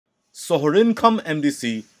Sohrynkham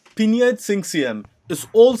MDC, Pyniaid CEM is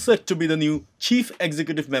all set to be the new Chief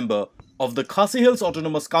Executive Member of the Khasi Hills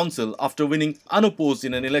Autonomous Council after winning unopposed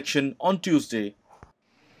in an election on Tuesday.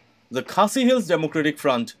 The Khasi Hills Democratic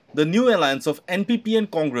Front, the new alliance of NPP and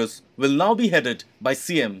Congress, will now be headed by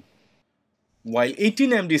Syiem. While 18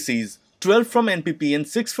 MDCs, 12 from NPP and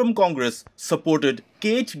 6 from Congress supported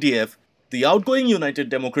KHDF, the outgoing United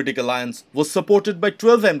Democratic Alliance was supported by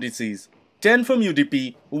 12 MDCs, 10 from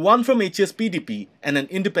UDP, 1 from HSPDP and an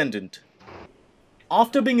independent.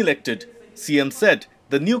 After being elected, Syiem said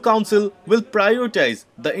the new council will prioritize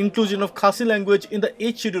the inclusion of Khasi language in the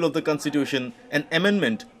 8th schedule of the constitution and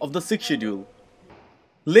amendment of the 6th schedule.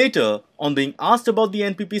 Later, on being asked about the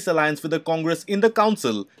NPP's alliance with the Congress in the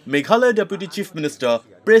council, Meghalaya Deputy Chief Minister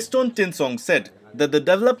Preston Tinsong said that the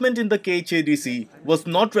development in the KHADC was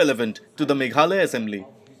not relevant to the Meghalaya Assembly.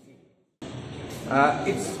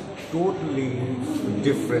 It's totally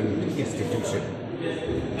different institution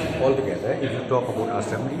altogether if you talk about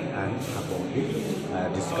assembly and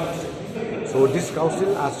about this council. So this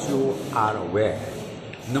council, as you are aware,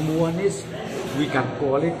 number one is we can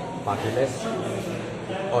call it partyless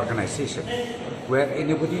organization where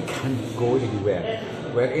anybody can go anywhere,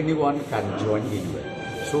 where anyone can join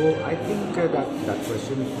anywhere. So I think that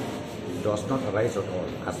question does not arise at all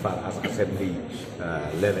as far as assembly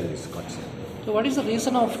level is concerned. So what is the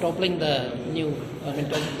reason of toppling the new, I'm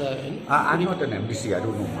not an MDC, I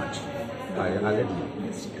don't know much. I'll let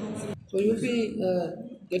you. So you'll be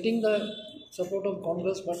getting the support of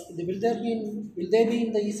Congress, but will they be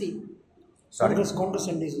in the EC? Sorry? Congress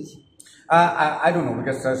MDCs? I don't know,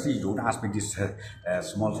 because see, don't ask me this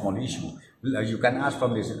small issue. You can ask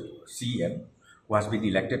from this CEM who has been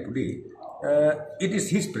elected today. It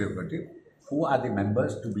is his prerogative. Who are the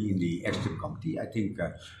members to be in the executive committee? I think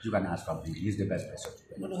you can ask from him. He is the best person.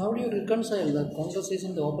 But how do you reconcile that Congress is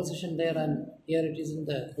in the opposition there and here it is in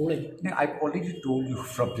the ruling? I've already told you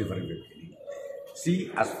from the very beginning.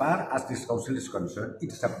 See, as far as this council is concerned,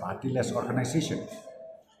 it is a partyless organization.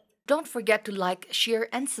 Don't forget to like,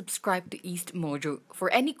 share and subscribe to EastMojo. For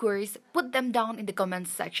any queries, put them down in the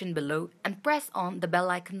comments section below and press on the bell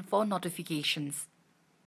icon for notifications.